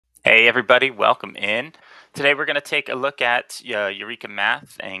Hey everybody, welcome in. Today we're going to take a look at Eureka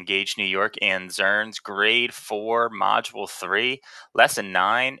Math and Gage, New York, and Zearn's Grade 4, Module 3, Lesson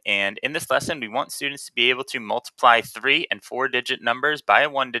 9. And in this lesson, we want students to be able to multiply 3 and 4-digit numbers by a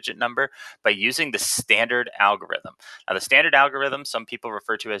 1-digit number by using the standard algorithm. Now, the standard algorithm, some people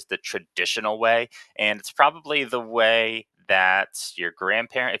refer to as the traditional way, and it's probably the way that your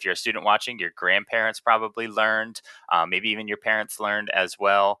grandparent, if you're a student watching, your grandparents probably learned, maybe even your parents learned as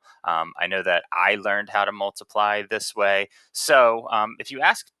well. I know that I learned how to multiply this way. So if you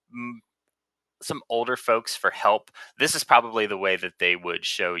ask some older folks for help, this is probably the way that they would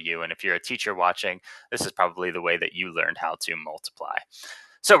show you. And if you're a teacher watching, this is probably the way that you learned how to multiply.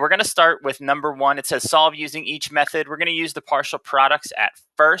 So we're going to start with number 1. It says solve using each method. We're going to use the partial products at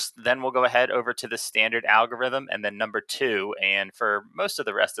first, then we'll go ahead over to the standard algorithm, and then number 2. And for most of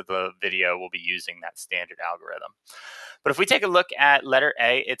the rest of the video, we'll be using that standard algorithm. But if we take a look at letter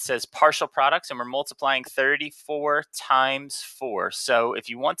A, it says partial products, and we're multiplying 34 times 4. So if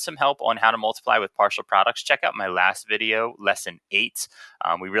you want some help on how to multiply with partial products, check out my last video, lesson 8.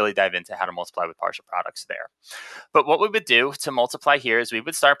 We really dive into how to multiply with partial products there. But what we would do to multiply here is we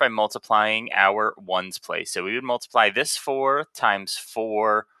would start by multiplying our ones place. So we would multiply this 4 times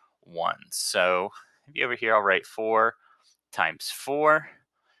 4 ones. So maybe over here I'll write 4 times 4.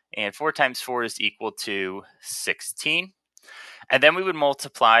 And 4 times 4 is equal to 16. And then we would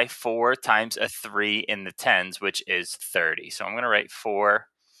multiply 4 times a 3 in the tens, which is 30. So I'm going to write 4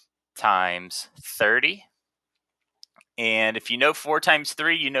 times 30. And if you know 4 times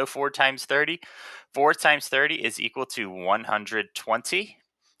 3, you know 4 times 30. 4 times 30 is equal to 120.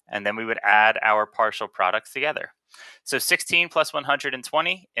 And then we would add our partial products together. So 16 plus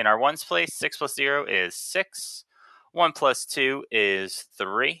 120 in our ones place, 6 plus 0 is 6. 1 plus 2 is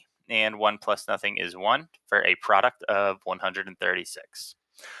 3. And 1 plus nothing is 1 for a product of 136.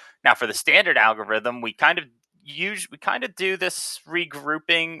 Now for the standard algorithm, we kind of do this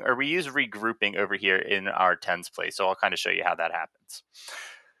regrouping, or we use regrouping over here in our tens place. So I'll kind of show you how that happens.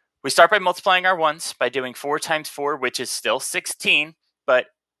 We start by multiplying our ones by doing 4 times 4, which is still 16, but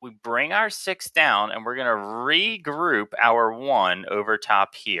we bring our 6 down and we're going to regroup our 1 over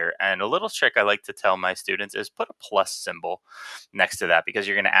top here. And a little trick I like to tell my students is put a plus symbol next to that because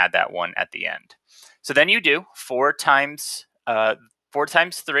you're going to add that 1 at the end. So then you do 4 times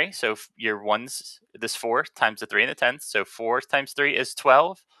 3. So your ones, this 4 times the 3 in the tens. So 4 times 3 is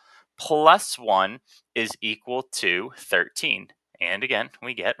 12 plus 1 is equal to 13. And again,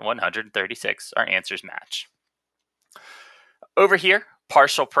 we get 136. Our answers match. Over here,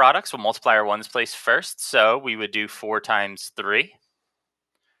 partial products, we'll multiply our ones place first. So we would do 4 times 3.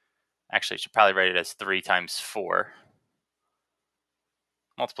 Actually, I should probably write it as 3 times 4.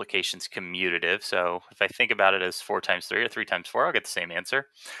 Multiplication's commutative, so if I think about it as 4 times 3 or 3 times 4, I'll get the same answer.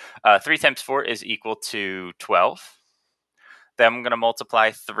 3 times 4 is equal to 12. Then I'm going to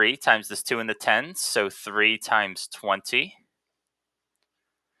multiply 3 times this 2 in the tens, so 3 times 20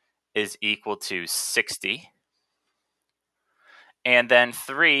 is equal to 60. And then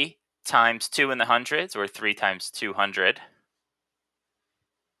 3 times 2 in the hundreds, or 3 times 200,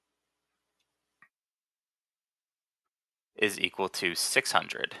 is equal to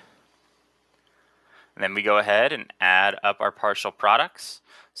 600. And then we go ahead and add up our partial products.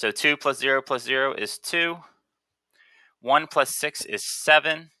 So 2 plus 0 plus 0 is 2. 1 plus 6 is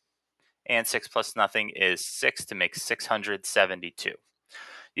 7. And 6 plus nothing is 6 to make 672.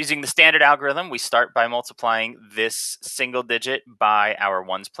 Using the standard algorithm, we start by multiplying this single digit by our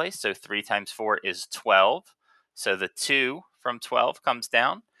ones place. So 3 times 4 is 12. So the 2 from 12 comes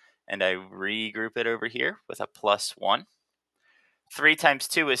down, and I regroup it over here with a plus 1. 3 times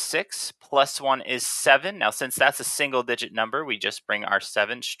 2 is 6, plus 1 is 7. Now, since that's a single digit number, we just bring our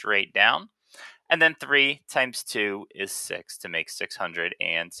 7 straight down. And then 3 times 2 is 6 to make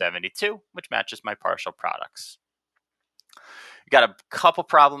 672, which matches my partial products. Got a couple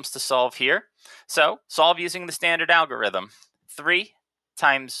problems to solve here. So solve using the standard algorithm. 3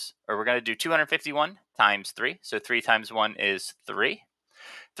 times, or we're going to do 251 times 3. So 3 times 1 is 3.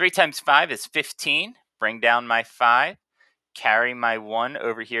 3 times 5 is 15. Bring down my 5. Carry my 1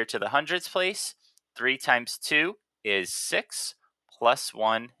 over here to the hundreds place. 3 times 2 is 6. Plus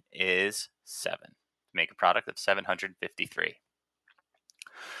 1 is 7. Make a product of 753.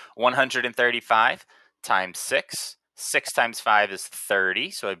 135 times 6. 6 times 5 is 30,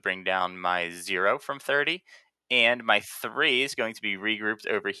 so I bring down my 0 from 30. And my 3 is going to be regrouped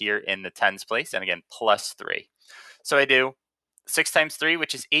over here in the tens place, and again, plus 3. So I do 6 times 3,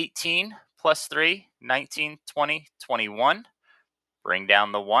 which is 18, plus 3, 19, 20, 21. Bring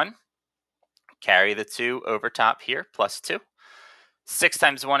down the 1. Carry the 2 over top here, plus 2. 6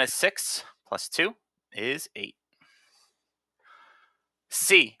 times 1 is 6, plus 2 is 8.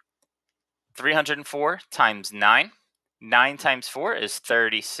 C, 304 times 9. 9 times 4 is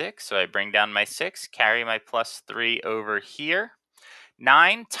 36, so I bring down my 6, carry my plus 3 over here.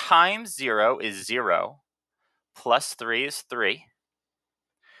 9 times 0 is 0, plus 3 is 3,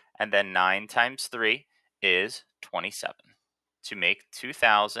 and then 9 times 3 is 27 to make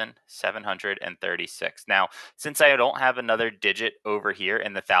 2,736. Now, since I don't have another digit over here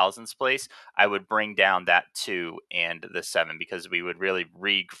in the thousands place, I would bring down that 2 and the 7 because we would really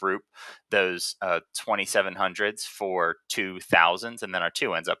regroup those 2700s for 2000s, and then our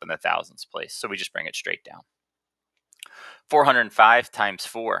 2 ends up in the thousands place. So we just bring it straight down. 405 times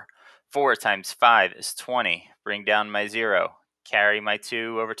 4. 4 times 5 is 20. Bring down my 0. Carry my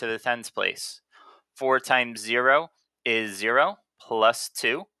 2 over to the tens place. 4 times 0 is 0, plus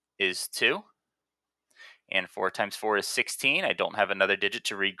 2 is 2. And 4 times 4 is 16. I don't have another digit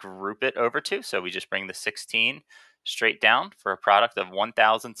to regroup it over to, so we just bring the 16 straight down for a product of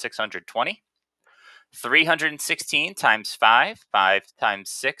 1,620. 316 times 5. 5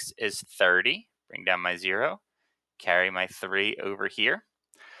 times 6 is 30. Bring down my 0. Carry my 3 over here.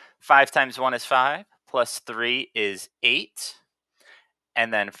 5 times 1 is 5, plus 3 is 8.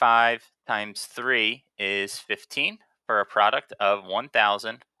 And then 5 times 3 is 15 for a product of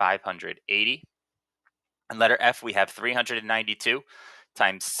 1,580. And letter F, we have 392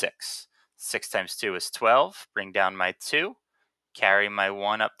 times 6. 6 times 2 is 12. Bring down my 2. Carry my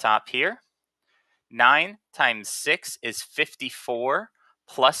 1 up top here. 9 times 6 is 54.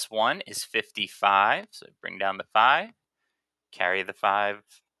 Plus 1 is 55. So bring down the 5. Carry the 5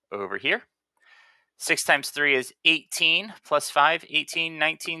 over here. 6 times 3 is 18, plus 5, 18,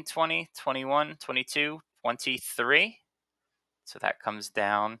 19, 20, 21, 22, 23. So that comes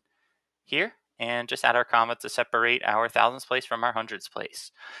down here. And just add our comma to separate our thousands place from our hundreds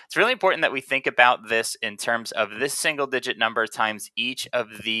place. It's really important that we think about this in terms of this single digit number times each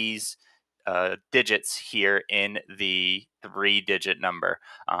of these digits here in the 3-digit number.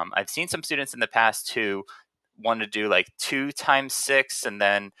 I've seen some students in the past who want to do like 2 times 6, and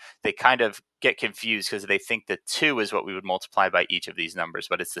then they kind of get confused because they think that 2 is what we would multiply by each of these numbers,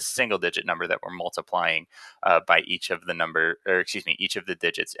 but it's the single digit number that we're multiplying by each of the each of the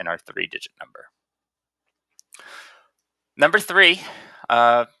digits in our 3-digit number. Number 3,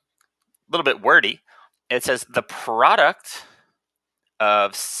 a little bit wordy. It says the product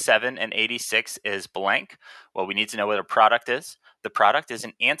of 7 and 86 is blank. Well, we need to know what a product is. The product is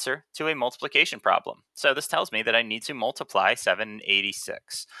an answer to a multiplication problem. So this tells me that I need to multiply 7 and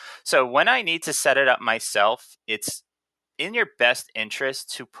 86. So when I need to set it up myself, it's in your best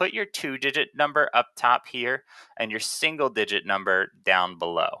interest to put your 2-digit number up top here and your single-digit number down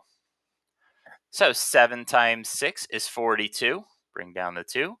below. So 7 times 6 is 42. Bring down the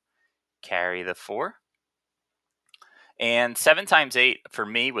 2. Carry the 4. And 7 times 8 for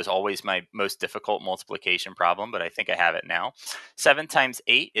me was always my most difficult multiplication problem, but I think I have it now. 7 times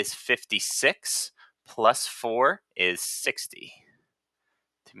 8 is 56, plus 4 is 60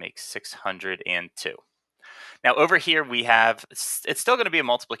 to make 602. Now over here we have, it's still going to be a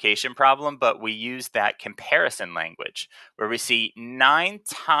multiplication problem, but we use that comparison language where we see 9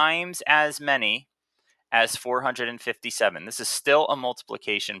 times as many as 457. This is still a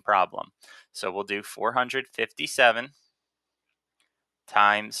multiplication problem. So we'll do 457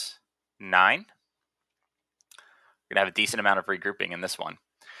 times 9. We're going to have a decent amount of regrouping in this one.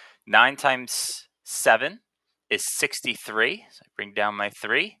 9 times 7 is 63. So I bring down my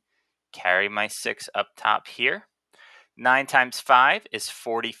 3, carry my 6 up top here. 9 times 5 is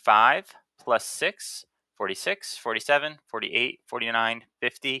 45, plus 6, 46, 47, 48, 49,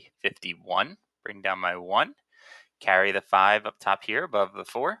 50, 51. Bring down my 1, carry the 5 up top here above the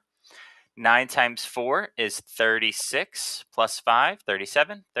 4. 9 times 4 is 36, plus 5,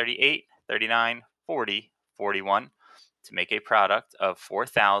 37, 38, 39, 40, 41, to make a product of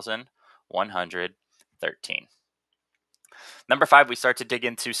 4,113. Number 5, we start to dig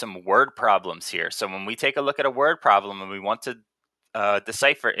into some word problems here. So when we take a look at a word problem and we want to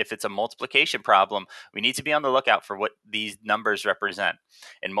decipher if it's a multiplication problem, we need to be on the lookout for what these numbers represent.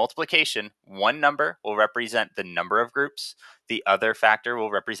 In multiplication, one number will represent the number of groups. The other factor will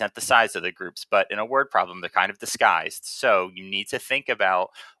represent the size of the groups. But in a word problem, they're kind of disguised. So you need to think about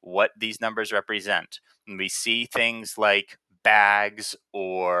what these numbers represent. When we see things like bags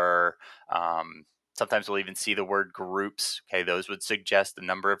or sometimes we'll even see the word groups. Okay, those would suggest the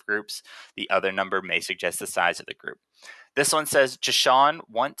number of groups. The other number may suggest the size of the group. This one says Jashawn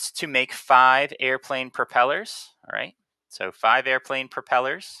wants to make 5 airplane propellers. All right, so 5 airplane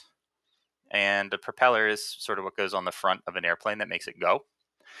propellers. and the propeller is sort of what goes on the front of an airplane that makes it go.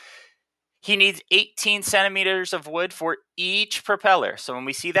 He needs 18 centimeters of wood for each propeller. So when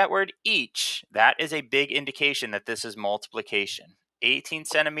we see that word each, that is a big indication that this is multiplication. 18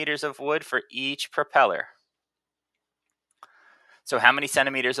 centimeters of wood for each propeller. So how many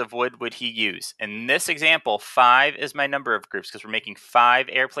centimeters of wood would he use? In this example, 5 is my number of groups because we're making 5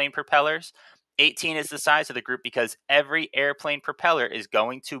 airplane propellers. 18 is the size of the group because every airplane propeller is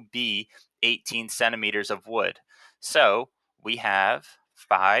going to be 18 centimeters of wood. So we have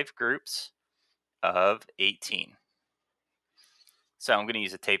 5 groups of 18. So I'm going to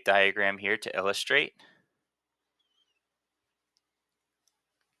use a tape diagram here to illustrate.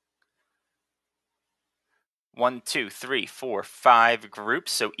 One, two, three, four, 5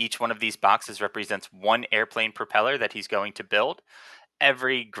 groups. So each one of these boxes represents one airplane propeller that he's going to build.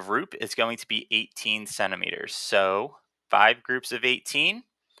 Every group is going to be 18 centimeters. So 5 groups of 18.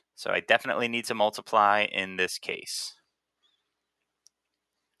 So I definitely need to multiply in this case.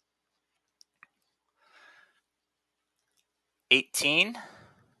 18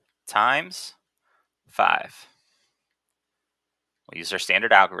 times 5. We'll use our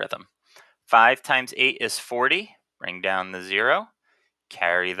standard algorithm. 5 times 8 is 40. Bring down the 0.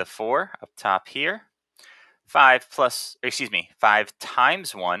 Carry the 4 up top here. 5 times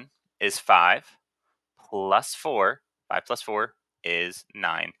 1 is 5 plus 4. 5 plus 4 is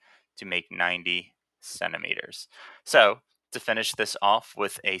 9 to make 90 centimeters. So to finish this off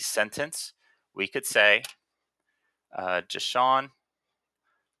with a sentence, we could say Jashawn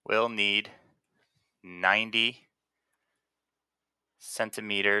will need 90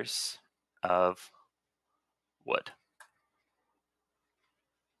 centimeters of wood.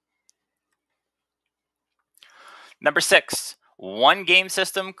 Number 6, one game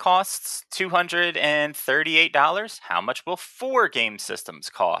system costs $238. How much will 4 game systems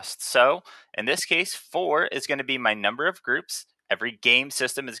cost? So in this case, 4 is going to be my number of groups. Every game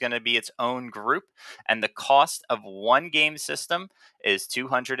system is going to be its own group, and the cost of one game system is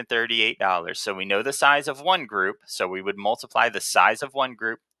 $238. So we know the size of one group, so we would multiply the size of one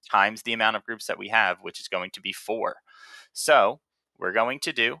group times the amount of groups that we have, which is going to be 4. So we're going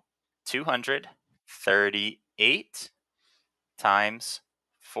to do 238 times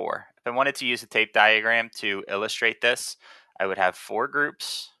 4. If I wanted to use a tape diagram to illustrate this, I would have 4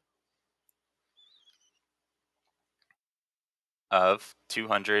 groups of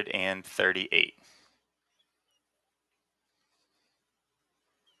 238.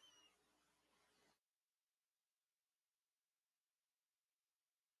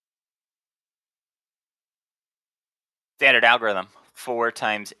 Standard algorithm. 4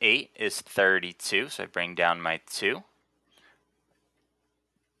 times 8 is 32, so I bring down my 2.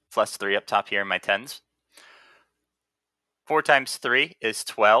 Plus 3 up top here in my tens. 4 times 3 is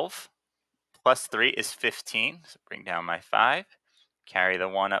 12. Plus 3 is 15, so bring down my 5. Carry the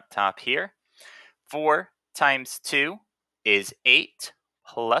 1 up top here. 4 times 2 is 8.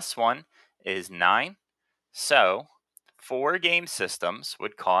 Plus 1 is 9. So 4 game systems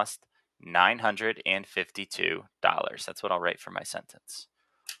would cost $952. That's what I'll write for my sentence.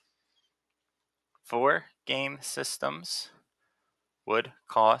 4 game systems would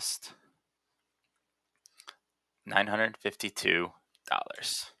cost $952.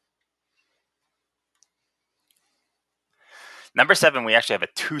 Number 7, we actually have a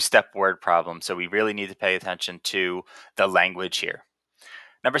 2-step word problem, so we really need to pay attention to the language here.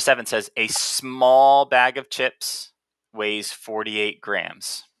 Number 7 says a small bag of chips weighs 48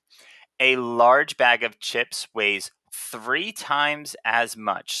 grams. A large bag of chips weighs 3 times as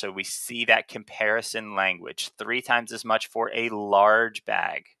much. So we see that comparison language, 3 times as much for a large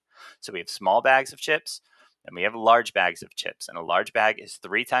bag. So we have small bags of chips and we have large bags of chips. And a large bag is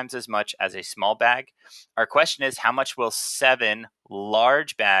 3 times as much as a small bag. Our question is, how much will 7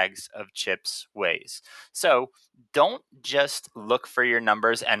 large bags of chips weighs? So don't just look for your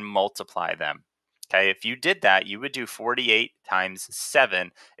numbers and multiply them. Okay, if you did that, you would do 48 times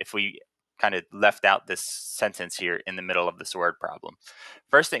 7 if we kind of left out this sentence here in the middle of this word problem.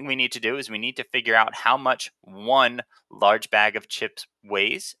 First thing we need to do is we need to figure out how much one large bag of chips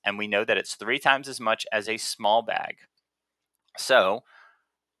weighs, and we know that it's 3 times as much as a small bag. So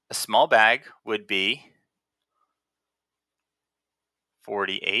a small bag would be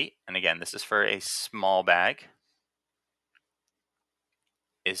 48, and again, this is for a small bag,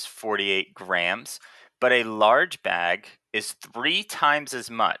 is 48 grams. But a large bag is 3 times as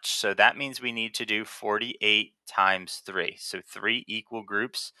much. So that means we need to do 48 times 3. So 3 equal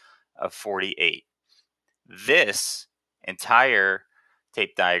groups of 48. This entire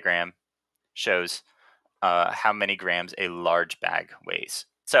tape diagram shows how many grams a large bag weighs.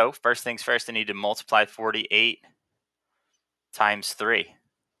 So first things first, I need to multiply 48 times 3.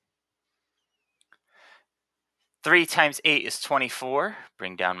 3 times 8 is 24.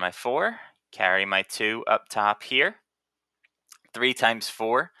 Bring down my 4. Carry my 2 up top here. 3 times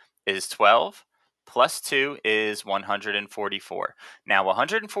 4 is 12. Plus 2 is 144. Now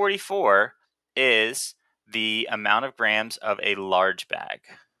 144 is the amount of grams of a large bag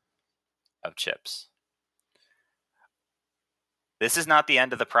of chips. This is not the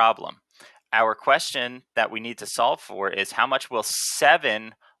end of the problem. Our question that we need to solve for is how much will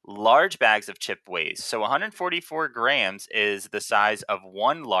 7 large bags of chip weigh? So 144 grams is the size of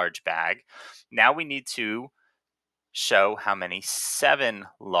one large bag. Now we need to show how many 7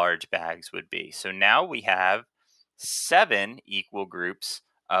 large bags would be. So now we have 7 equal groups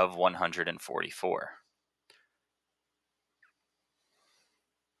of 144.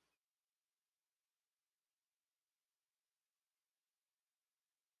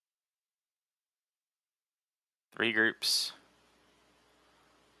 Three groups,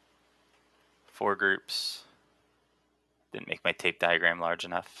 4 groups. Didn't make my tape diagram large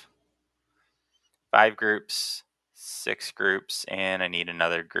enough. 5 groups, 6 groups, and I need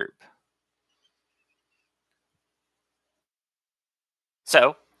another group.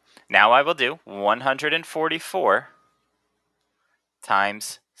 So now I will do 144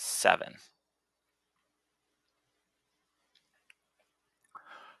 times 7.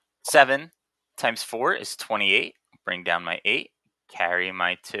 7 times 4 is 28. Bring down my 8. Carry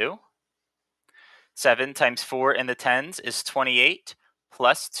my 2. 7 times 4 in the tens is 28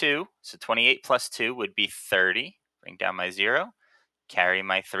 plus 2. So 28 plus 2 would be 30. Bring down my 0. Carry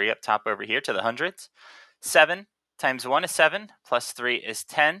my 3 up top over here to the hundreds. 7 times 1 is 7, plus 3 is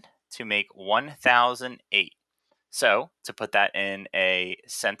 10 to make 1008. So to put that in a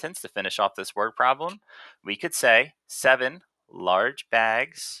sentence to finish off this word problem, we could say 7 large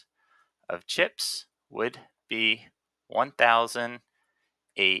bags of chips would be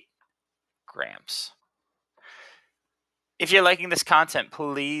 1008 grams. If you're liking this content,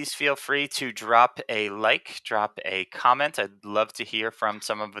 please feel free to drop a like, drop a comment. I'd love to hear from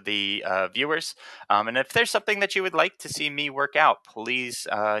some of the viewers. And if there's something that you would like to see me work out, please,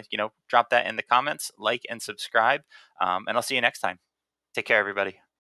 drop that in the comments, like and subscribe. And I'll see you next time. Take care, everybody.